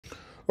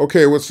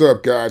Okay, what's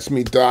up, guys? It's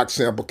me, Doc,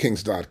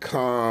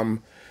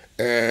 SampleKings.com,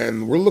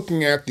 and we're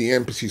looking at the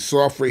MPC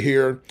software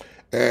here,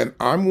 and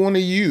I'm going to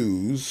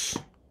use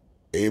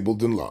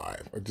Ableton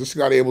Live. I just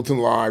got Ableton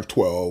Live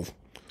 12,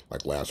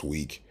 like last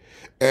week,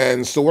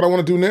 and so what I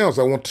want to do now is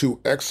I want to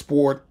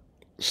export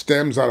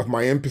stems out of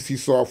my MPC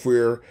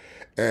software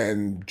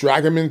and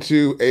drag them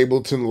into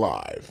Ableton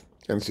Live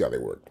and see how they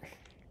work.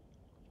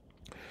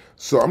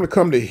 So I'm going to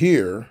come to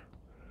here,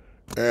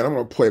 and I'm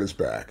going to play this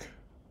back.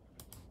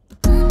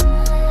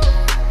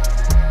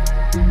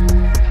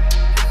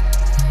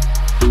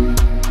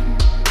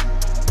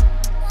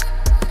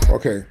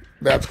 Okay,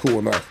 that's cool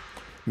enough.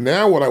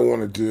 Now what I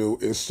want to do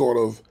is sort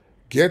of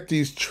get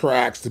these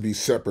tracks to be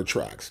separate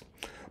tracks.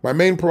 My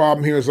main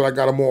problem here is that I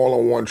got them all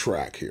on one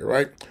track here,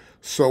 right?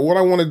 So what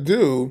I want to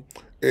do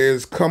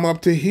is come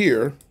up to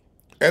here,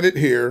 edit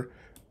here,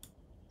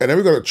 and then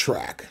we go to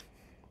track.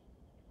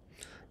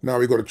 Now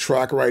we go to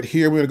track right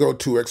here. We're going to go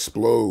to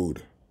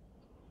explode.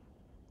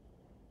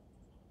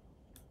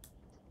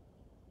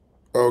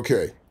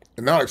 Okay,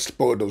 and now I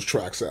explode those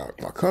tracks out.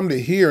 I'll come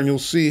to here and you'll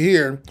see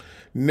here,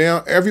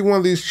 now every one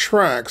of these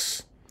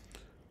tracks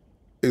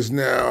is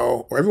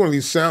now, or every one of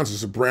these sounds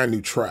is a brand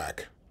new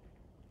track.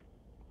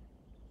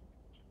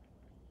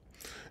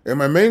 And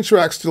my main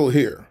track's still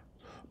here.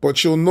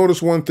 But you'll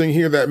notice one thing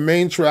here, that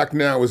main track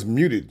now is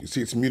muted. You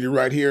see it's muted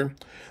right here?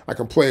 I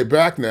can play it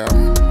back now.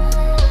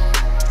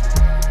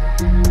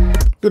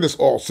 They're just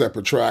all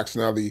separate tracks.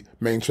 Now the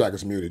main track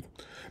is muted.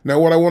 Now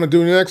what I want to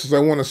do next is I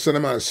want to send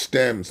them out as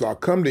stems. So I'll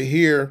come to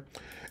here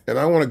and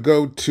I want to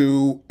go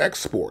to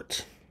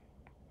export.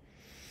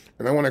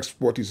 And I want to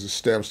export these as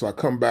stems. So I'll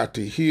come back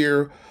to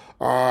here.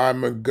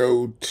 I'm going to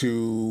go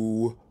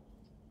to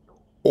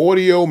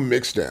audio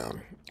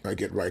mixdown. I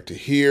get right to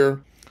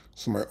here.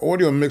 So my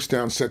audio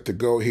mixdown set to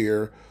go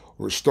here.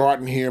 We're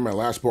starting here. My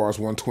last bar is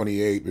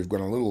 128. We've got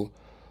a little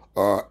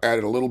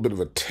added a little bit of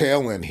a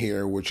tail in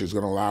here, which is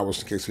going to allow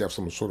us, in case we have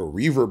some sort of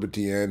reverb at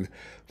the end,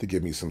 to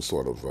give me some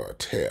sort of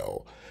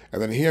tail.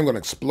 And then here I'm going to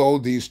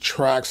explode these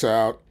tracks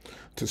out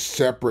to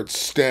separate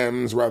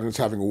stems rather than just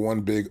having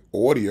one big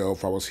audio.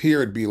 If I was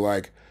here, it'd be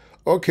like,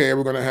 okay,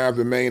 we're going to have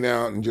the main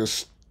out and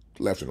just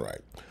left and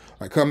right.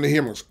 I come to here,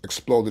 I'm going to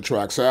explode the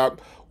tracks out.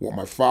 I want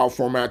my file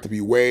format to be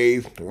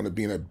WAV. I want to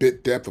be in a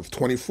bit depth of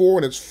 24,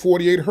 and it's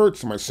 48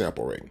 hertz in my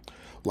sample rate,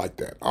 like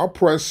that. I'll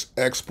press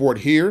export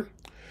here.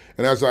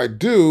 And as I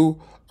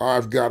do,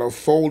 I've got a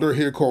folder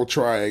here called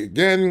Try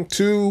Again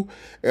 2,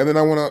 and then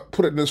I want to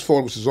put it in this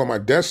folder, which is on my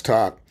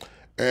desktop,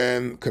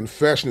 and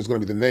Confession is going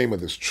to be the name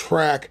of this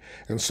track,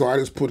 and so I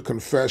just put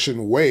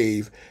Confession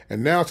Wave,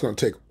 and now it's going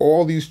to take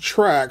all these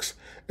tracks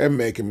and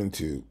make them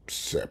into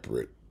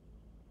separate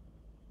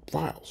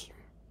files.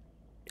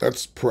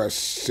 Let's press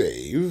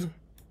Save.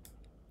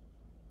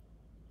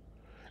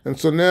 And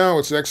so now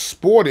it's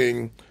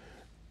exporting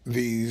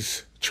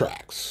these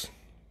tracks.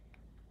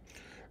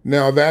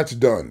 Now that's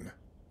done.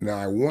 Now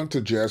I want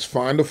to just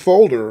find a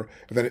folder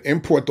and then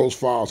import those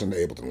files into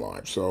Ableton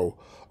Live. So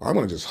I'm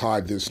going to just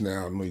hide this now.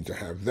 I don't need to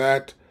have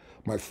that.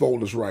 My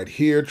folder's right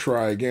here.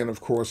 Try again.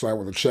 Of course, I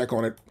want to check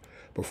on it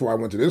before I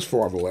went to this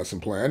far of a lesson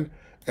plan.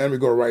 And we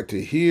go right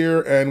to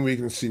here, and we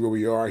can see where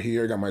we are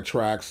here. I got my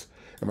tracks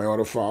and my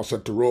audio file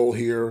set to roll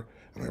here.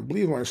 And I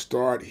believe I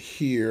start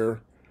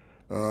here.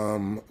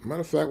 Matter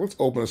of fact, let's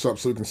open this up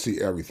so we can see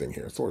everything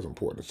here. It's always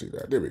important to see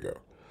that. There we go.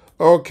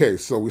 Okay,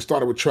 so we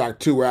started with track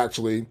 2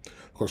 actually,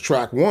 because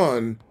track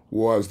 1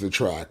 was the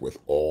track with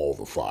all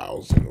the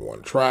files in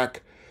one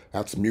track.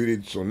 That's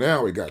muted, so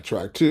now we got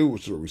track 2,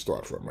 which is where we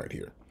start from right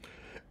here.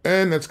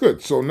 And that's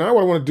good. So now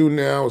what I want to do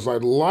now is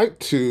I'd like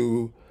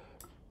to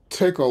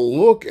take a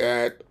look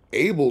at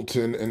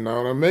Ableton, and I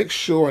want to make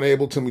sure in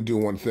Ableton we do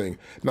one thing.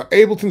 Now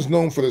Ableton's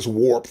known for this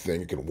warp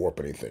thing. You can warp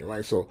anything,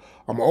 right? So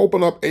I'm going to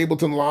open up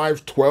Ableton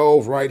Live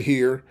 12 right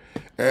here.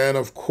 And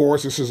of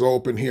course this is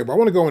open here, but I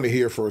want to go into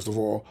here first of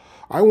all.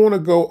 I want to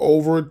go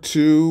over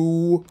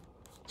to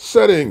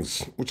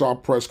settings, which I'll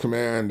press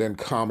Command and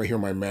comma here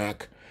on my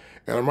Mac.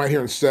 And I'm right here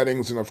in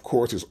settings, and of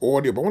course it's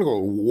audio, but I want to go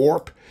to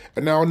warp.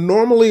 And now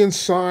normally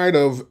inside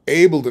of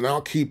Ableton,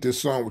 I'll keep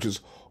this on, which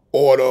is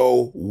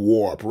auto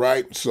warp,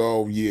 right?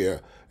 So yeah,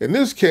 in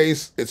this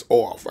case, it's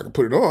off. I can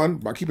put it on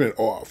by keeping it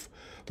off.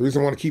 The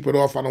reason I want to keep it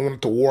off, I don't want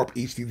it to warp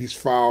each of these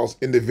files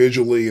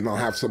individually, and I'll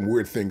have some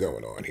weird thing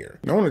going on here.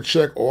 Now I want to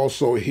check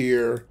also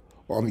here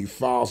on the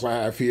files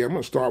I have here. I'm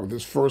going to start with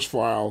this first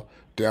file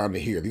down to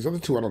here. These other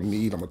two I don't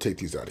need. I'm going to take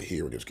these out of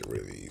here and just get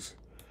rid of these.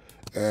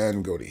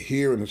 And go to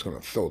here, and it's going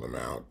to throw them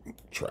out.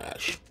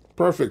 Trash.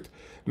 Perfect.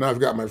 Now I've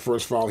got my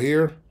first file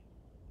here.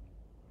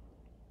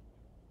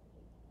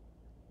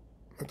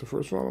 That's the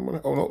first file I'm going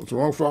to... Oh, no, it's the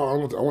wrong file.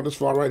 I want this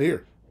file right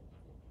here.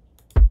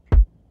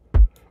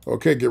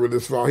 Okay, get rid of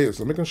this file here.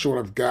 So making sure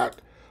I've got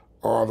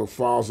all the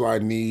files I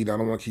need. I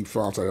don't want to keep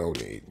files I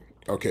don't need.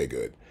 Okay,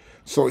 good.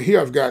 So here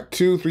I've got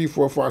 2, 3,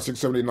 4, 5, 6,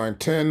 7, 8, 9,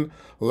 10,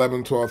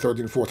 11, 12,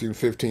 13, 14,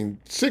 15,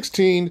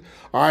 16.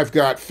 I've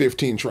got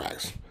 15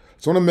 tracks.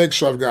 So I want to make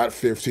sure I've got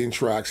 15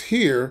 tracks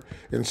here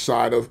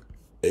inside of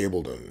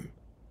Ableton.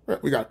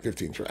 Right, we got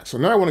 15 tracks. So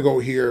now I want to go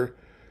here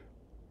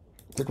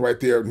Click right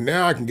there.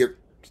 Now I can get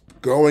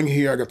going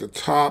here. I got the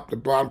top, the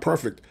bottom,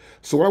 perfect.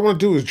 So what I want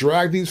to do is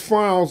drag these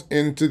files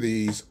into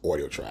these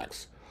audio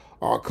tracks.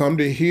 I'll come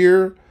to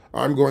here.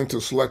 I'm going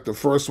to select the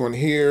first one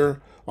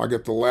here. I'll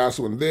get the last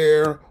one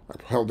there. I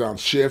held down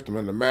Shift. I'm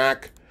in the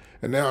Mac.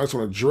 And now I just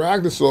want to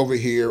drag this over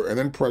here and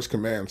then press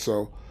Command.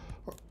 So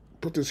I'll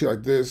put this here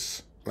like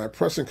this. And I'm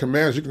pressing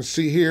Command. As you can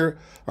see here,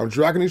 I'm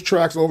dragging these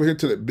tracks over here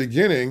to the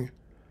beginning,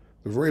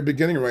 the very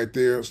beginning right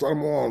there. Start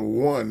them all on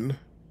 1.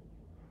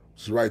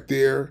 It's right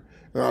there.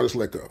 And I'll just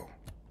let go.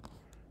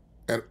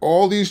 And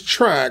all these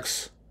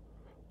tracks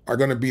are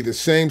going to be the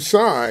same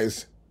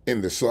size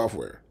in this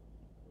software.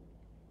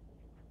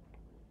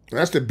 And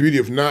that's the beauty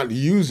of not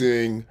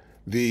using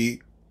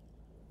the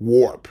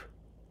warp.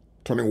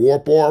 Turning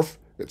warp off,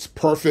 it's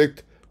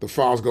perfect. The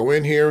files go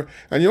in here.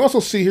 And you also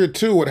see here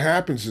too, what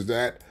happens is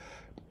that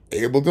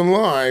Ableton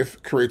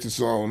Live creates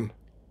its own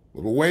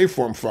little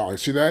waveform file. You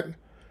see that?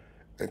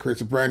 It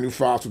creates a brand new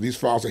file. So these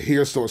files are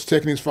here. So it's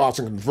taking these files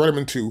and convert them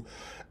into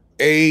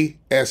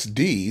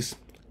ASDs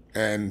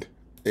and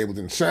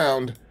Ableton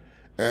Sound,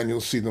 and you'll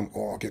see them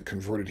all get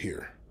converted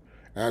here.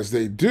 As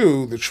they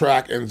do, the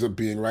track ends up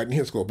being right in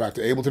here. Let's go back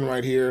to Ableton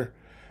right here,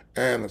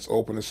 and let's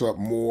open this up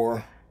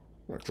more.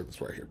 Let's click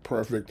this right here.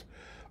 Perfect.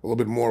 A little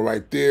bit more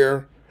right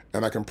there,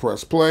 and I can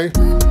press play.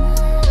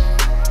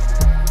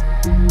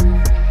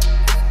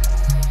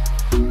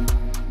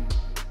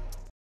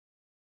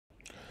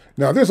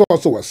 Now, there's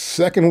also a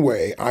second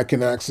way I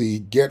can actually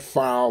get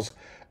files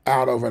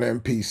out of an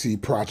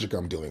MPC project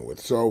I'm dealing with.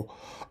 So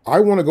I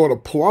want to go to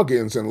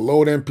plugins and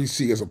load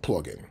MPC as a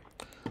plugin.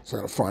 So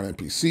I'm going to find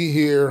MPC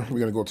here. We're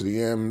going to go to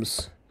the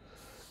M's,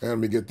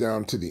 and we get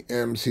down to the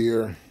M's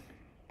here.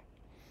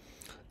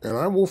 And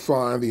I will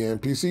find the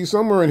MPC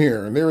somewhere in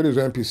here. And there it is,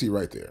 MPC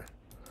right there.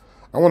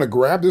 I want to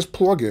grab this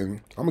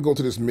plugin. I'm going to go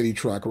to this MIDI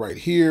track right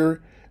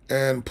here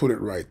and put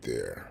it right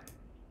there.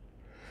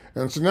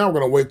 And so now we're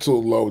going to wait till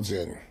it loads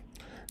in.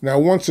 Now,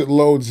 once it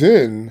loads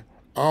in,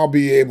 I'll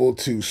be able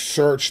to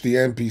search the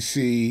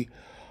MPC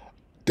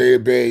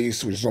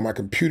database, which is on my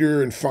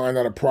computer, and find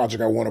out a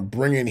project I want to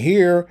bring in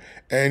here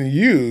and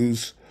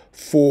use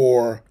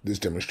for this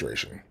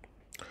demonstration.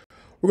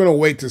 We're going to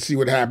wait to see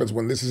what happens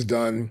when this is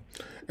done,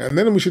 and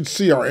then we should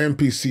see our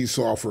MPC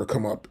software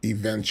come up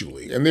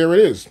eventually. And there it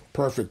is.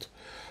 Perfect.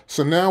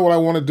 So now what I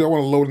want to do, I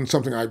want to load in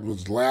something I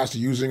was last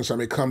using, so I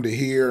may come to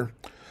here.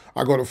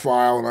 I go to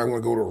File, and I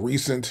want to go to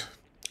Recent,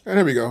 and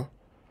here we go,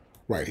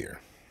 right here.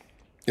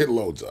 It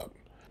loads up.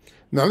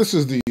 Now this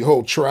is the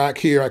whole track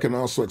here. I can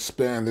also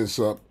expand this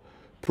up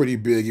pretty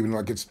big, even though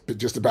it gets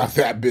just about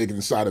that big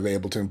inside of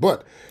Ableton.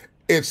 But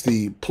it's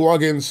the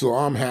plugin, so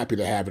I'm happy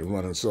to have it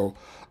running. So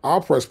I'll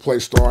press play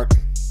start.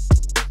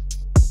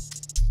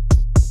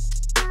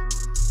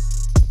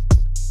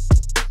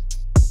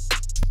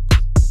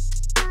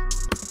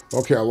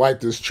 Okay, I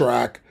like this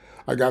track.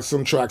 I got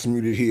some tracks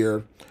muted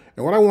here.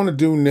 And what I want to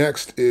do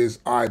next is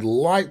I'd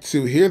like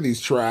to hear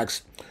these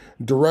tracks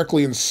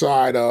directly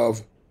inside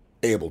of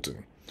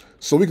Ableton.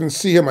 So we can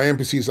see here my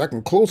MPCs. I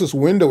can close this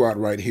window out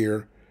right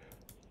here.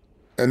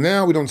 And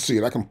now we don't see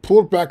it. I can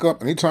pull it back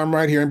up anytime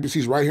right here.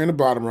 MPC's right here in the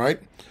bottom right.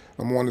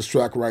 I'm on this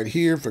track right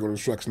here. If I go to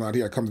this track, it's not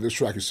here. I come to this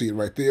track, you see it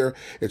right there.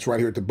 It's right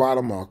here at the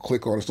bottom. I'll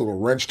click on this little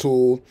wrench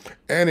tool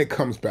and it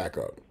comes back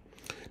up.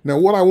 Now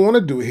what I want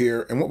to do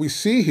here, and what we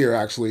see here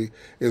actually,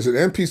 is that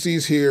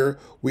MPCs here,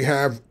 we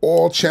have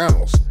all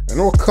channels and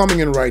they're all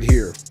coming in right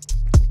here.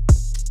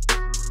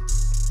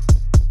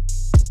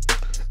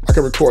 I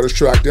can record this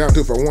track down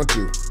too if I want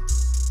to.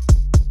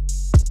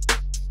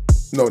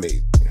 No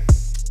need.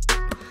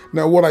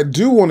 Now what I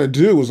do want to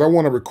do is I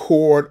want to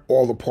record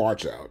all the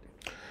parts out.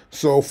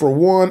 So for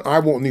one, I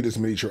won't need this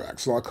MIDI track.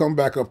 So I'll come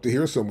back up to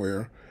here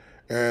somewhere,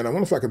 and I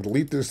wonder if I can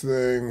delete this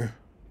thing.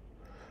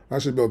 I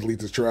should be able to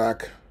delete this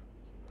track.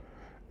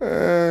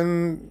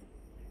 And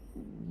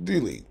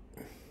delete.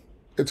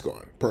 It's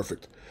gone.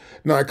 Perfect.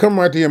 Now I come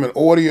right here, I'm in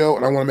audio,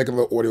 and I want to make a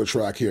little audio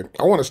track here.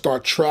 I want to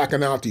start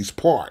tracking out these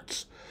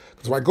parts.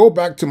 So I go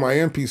back to my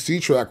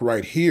MPC track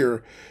right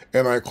here,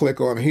 and I click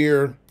on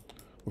here.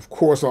 Of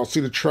course, I'll see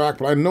the track,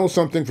 but I know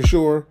something for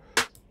sure.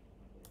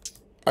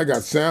 I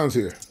got sounds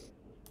here.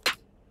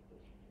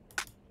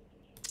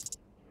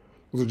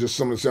 Those are just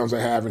some of the sounds I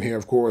have in here,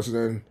 of course, and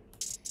then,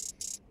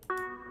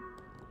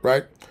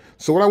 right?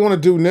 So what I want to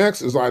do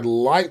next is I'd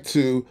like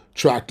to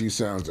track these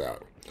sounds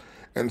out.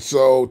 And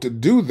so to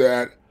do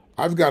that,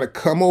 I've got to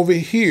come over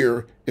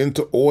here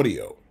into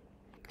audio.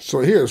 So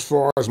here, as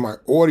far as my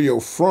audio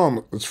it's from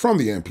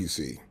the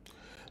MPC.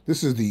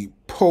 This is the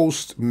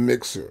post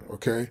mixer,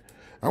 okay?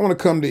 I want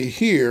to come to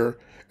here,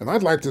 and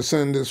I'd like to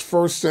send this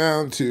first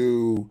sound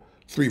to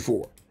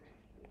 3/4.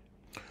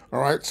 All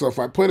right, so if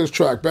I play this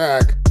track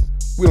back,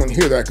 we don't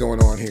hear that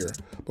going on here.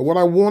 But what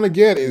I want to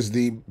get is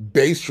the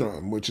bass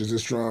drum, which is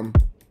this drum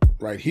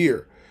right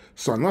here.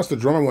 So that's the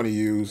drum I want to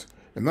use.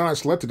 And now I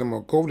selected them.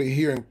 I'll go over to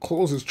here and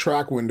close this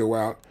track window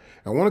out.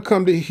 I want to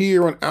come to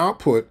here on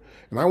output,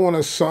 and I want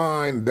to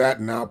assign that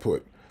an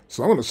output.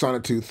 So I'm going to assign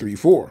it to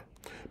 3/4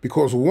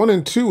 because 1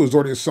 and 2 is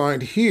already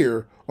assigned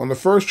here on the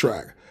first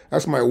track.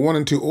 That's my 1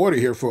 and 2 order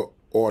here for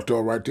auto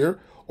right there,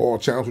 all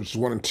channels, which is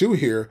 1 and 2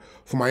 here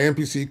for my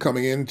MPC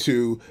coming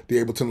into the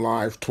Ableton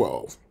Live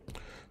 12.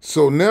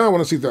 So now I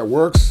want to see if that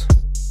works.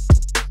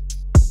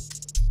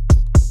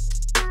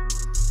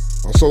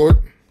 I'll solo it.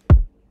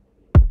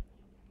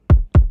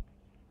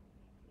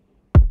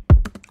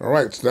 All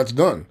right, so that's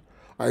done.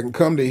 I can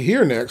come to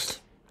here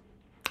next.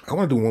 I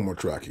want to do one more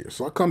track here.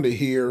 So I come to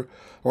here.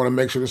 I want to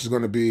make sure this is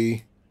going to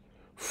be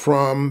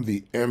from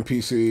the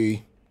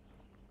MPC.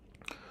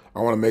 I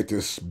want to make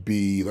this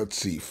be, let's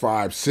see,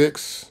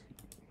 5.6.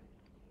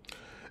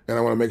 And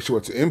I want to make sure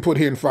it's input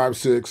here in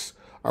 5.6.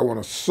 I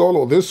want to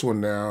solo this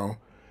one now.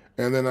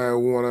 And then I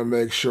want to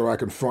make sure I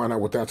can find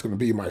out what that's going to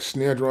be. My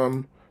snare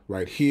drum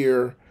right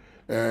here.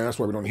 And that's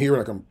why we don't hear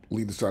it. I can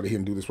leave this out of here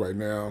and do this right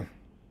now.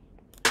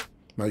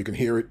 Now you can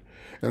hear it.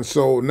 And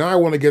so now I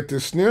want to get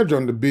this snare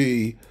drum to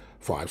be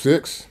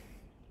 5.6.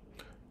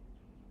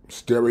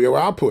 Stereo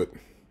output.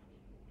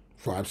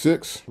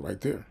 5.6 right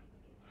there.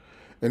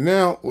 And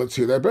now let's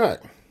hear that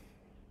back.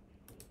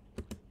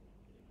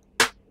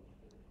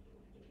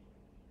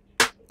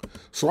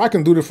 So I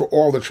can do this for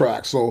all the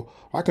tracks. So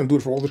I can do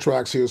it for all the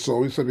tracks here. So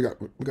we said we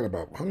got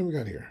about, how many we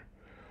got here?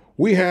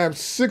 We have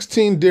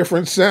 16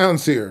 different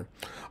sounds here.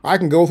 I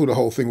can go through the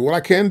whole thing. What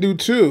I can do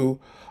too,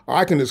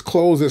 I can just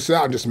close this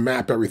out and just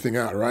map everything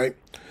out, right?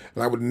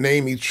 And I would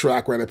name each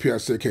track right up here. I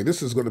say, okay,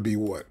 this is going to be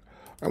what?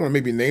 I want to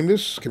maybe name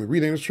this. Can we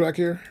rename this track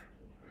here?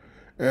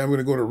 And I'm going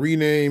to go to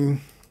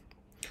rename.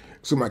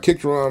 So my kick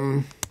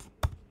drum,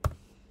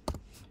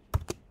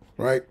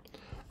 right?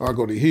 I'll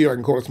go to here. I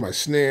can call this my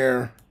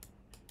snare.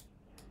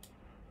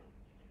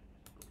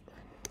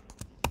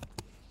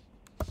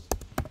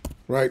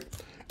 Right?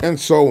 And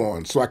so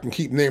on. So I can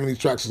keep naming these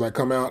tracks as I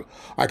come out.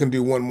 I can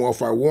do one more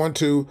if I want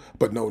to,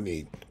 but no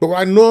need. But what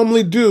I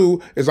normally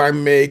do is I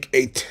make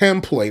a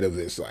template of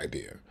this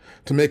idea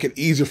to make it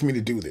easier for me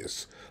to do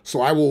this.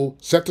 So I will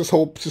set this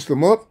whole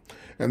system up,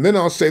 and then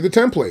I'll save the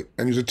template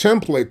and use a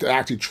template to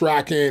actually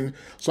track in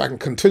so I can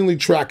continually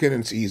track in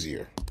and it's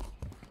easier.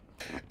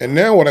 And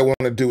now what I want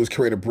to do is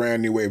create a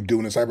brand new way of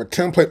doing this. I have a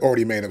template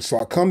already made up. So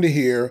I'll come to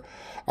here.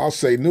 I'll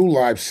say new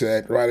live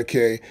set, right?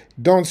 Okay,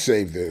 don't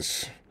save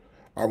this.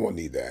 I won't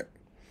need that.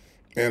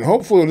 And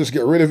hopefully it'll just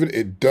get rid of it.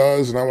 It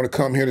does. And I want to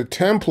come here to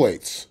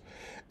templates.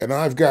 And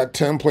I've got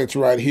templates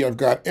right here. I've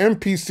got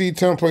MPC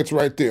templates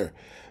right there.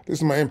 This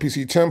is my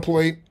MPC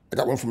template. I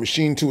got one from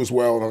Machine 2 as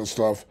well and other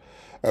stuff.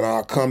 And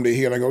I'll come to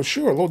here and I go,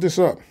 sure, load this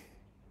up.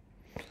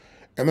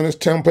 And then this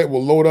template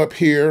will load up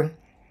here.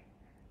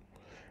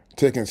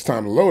 Taking its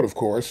time to load, of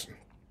course.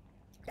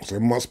 So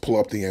it must pull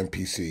up the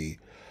MPC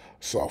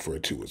software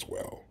too as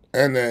well.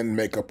 And then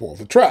make up all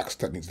the tracks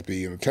that needs to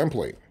be in the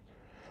template.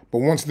 But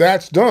once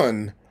that's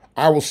done,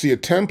 I will see a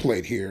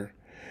template here.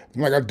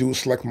 Then like I do,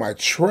 select my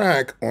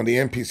track on the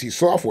MPC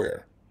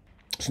software.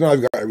 So now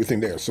I've got everything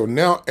there. So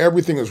now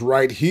everything is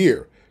right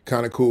here.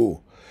 Kind of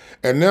cool.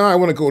 And now I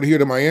want to go to here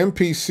to my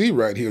MPC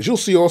right here. As you'll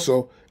see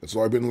also, it's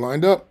already been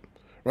lined up.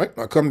 Right?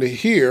 I come to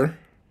here,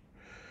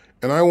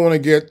 and I want to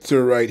get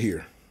to right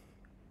here.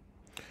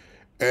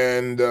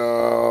 And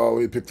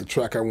let me pick the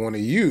track I want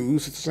to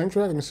use. It's the same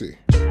track. Let me see.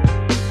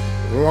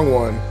 Wrong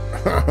one.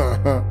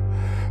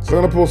 So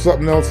I'm going to pull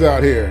something else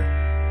out here.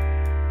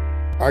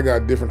 I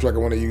got a different track I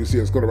want to use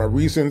here. Let's go to my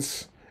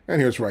recents.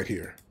 And here's right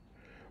here.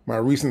 My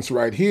recents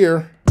right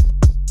here.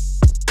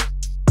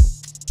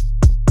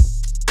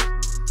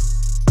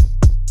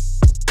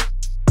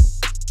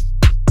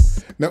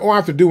 Now, all I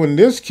have to do in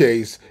this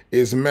case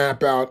is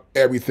map out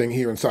everything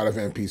here inside of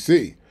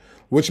MPC,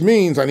 which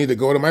means I need to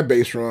go to my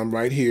bass drum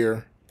right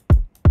here.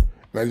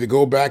 And I need to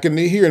go back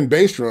into here in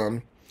bass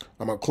drum.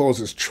 I'm going to close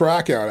this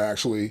track out,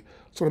 actually.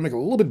 So I'm going to make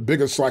it a little bit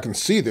bigger so I can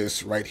see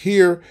this right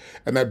here.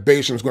 And that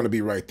bass drum is going to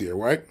be right there,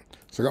 right?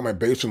 So I got my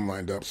bass drum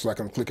lined up so I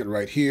can click it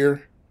right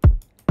here.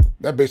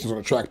 That bass drum's on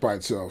a track by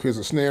itself. Here's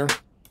a snare.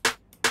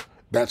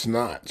 That's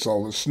not.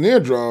 So the snare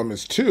drum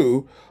is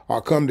 2.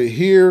 I'll come to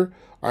here.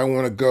 I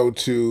want to go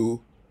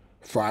to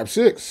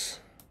 5.6.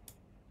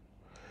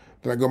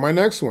 Then I go my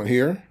next one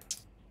here.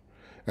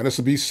 And this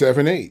will be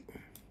 7.8.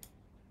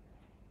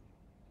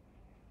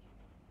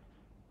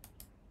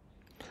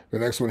 The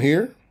next one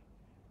here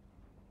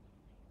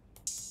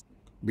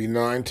be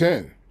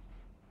 9.10.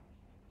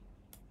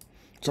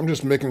 So I'm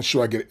just making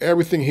sure I get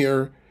everything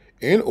here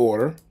in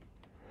order.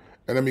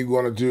 And then we're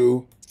going to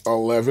do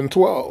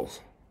 11.12.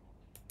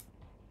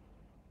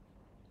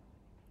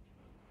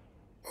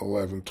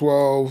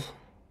 11.12.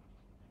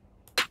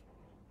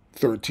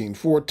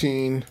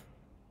 13.14.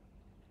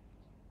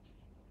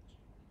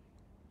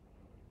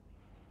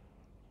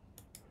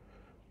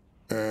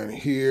 And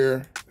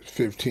here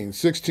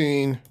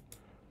 15.16.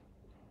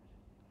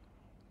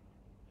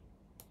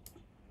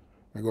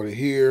 I go to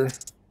here,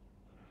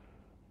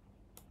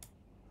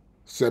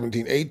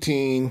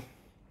 17.18.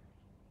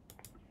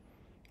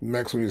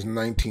 Next one is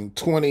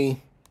 19.20.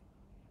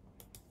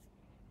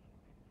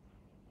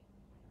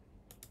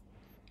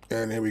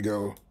 And here we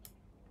go,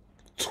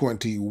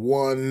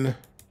 21.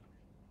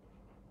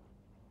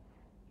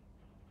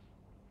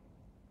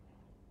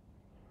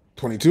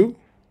 22.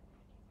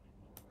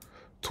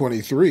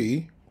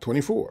 23,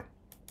 24.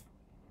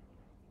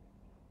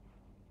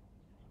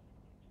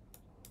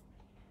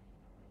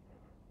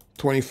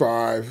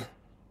 25.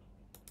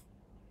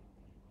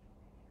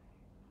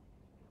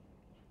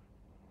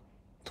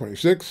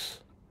 26.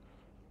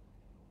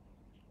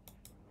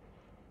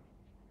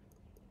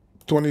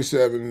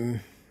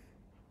 27.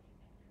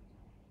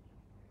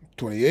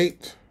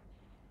 28.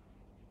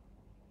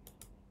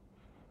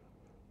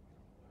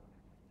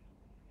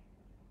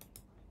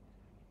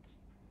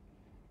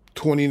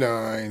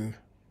 29.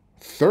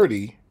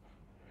 30.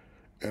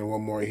 And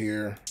one more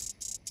here.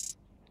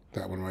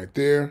 That one right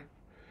there.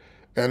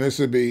 And this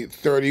would be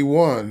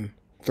 31,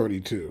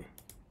 32.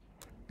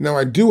 Now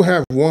I do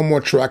have one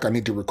more track I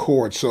need to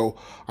record, so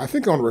I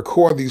think I'm going to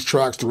record these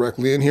tracks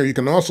directly in here. You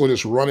can also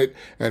just run it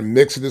and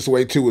mix it this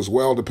way too as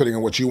well, depending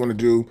on what you want to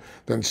do.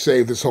 Then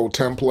save this whole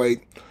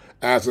template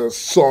as a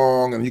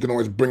song, and you can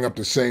always bring up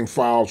the same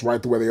files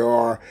right the way they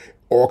are,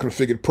 all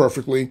configured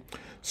perfectly.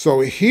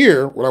 So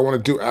here, what I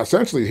want to do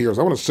essentially here is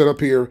I want to set up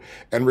here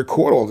and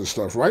record all this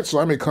stuff, right? So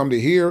I may come to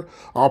here,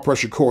 I'll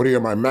press record here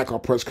on my Mac, I'll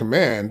press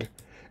Command,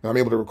 and I'm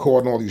able to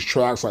record all these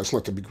tracks I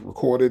select to be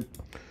recorded.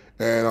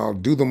 And I'll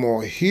do them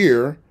all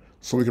here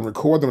so we can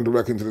record them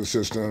directly into the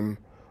system.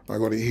 I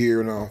go to here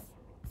and I'll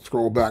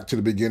scroll back to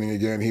the beginning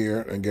again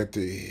here and get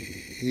to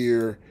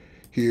here,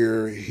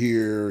 here,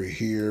 here,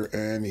 here,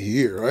 and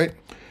here, right?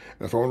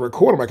 And if I want to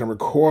record them, I can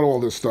record all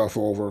this stuff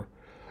over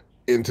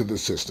into the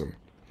system.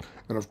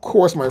 And of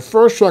course, my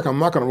first track, I'm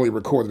not going to really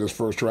record this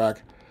first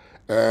track.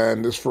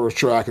 And this first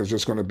track is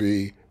just going to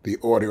be the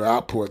audio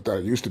output that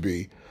it used to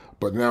be.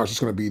 But now it's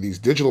just going to be these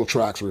digital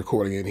tracks we're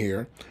recording in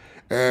here.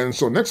 And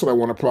so next what I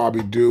want to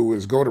probably do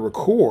is go to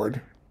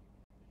record.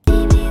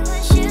 And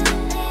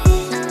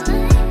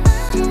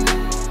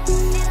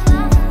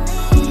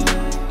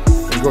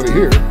go to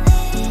here.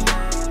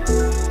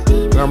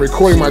 And I'm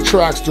recording my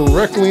tracks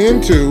directly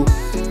into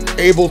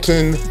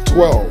Ableton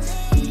 12.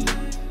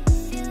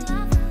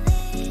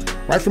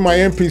 Right from my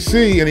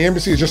MPC, and the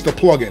MPC is just a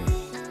plugin.